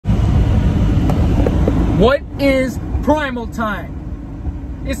What is primal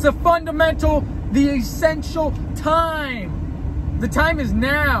time? It's the fundamental, the essential time. The time is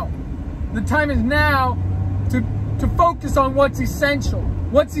now. The time is now to focus on what's essential.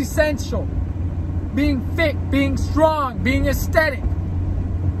 What's essential? Being fit, being strong, being aesthetic.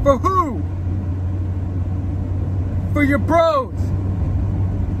 For who? For your bros.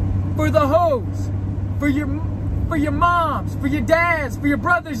 For the hoes. For your moms, for your dads, for your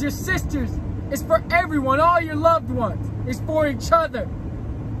brothers, your sisters. It's for everyone, all your loved ones. It's for each other.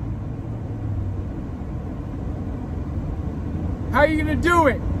 How are you gonna do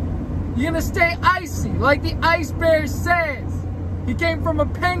it? You're gonna stay icy, like the ice bear says. He came from a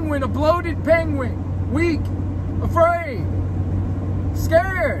penguin, a bloated penguin, weak, afraid,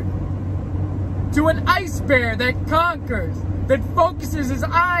 scared, to an ice bear that conquers, that focuses his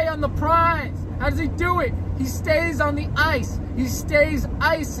eye on the prize. How does he do it? He stays on the ice. He stays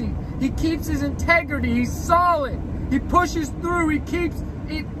icy. He keeps his integrity. He's solid. He pushes through. He keeps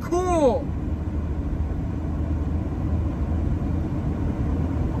it cool.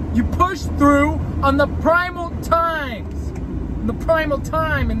 You push through on the primal times. The primal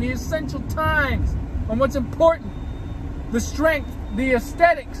time and the essential times. On what's important. The strength, the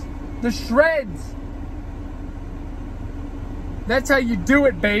aesthetics, the shreds. That's how you do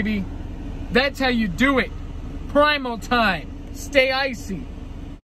it, baby. That's how you do it. Primal time. Stay icy.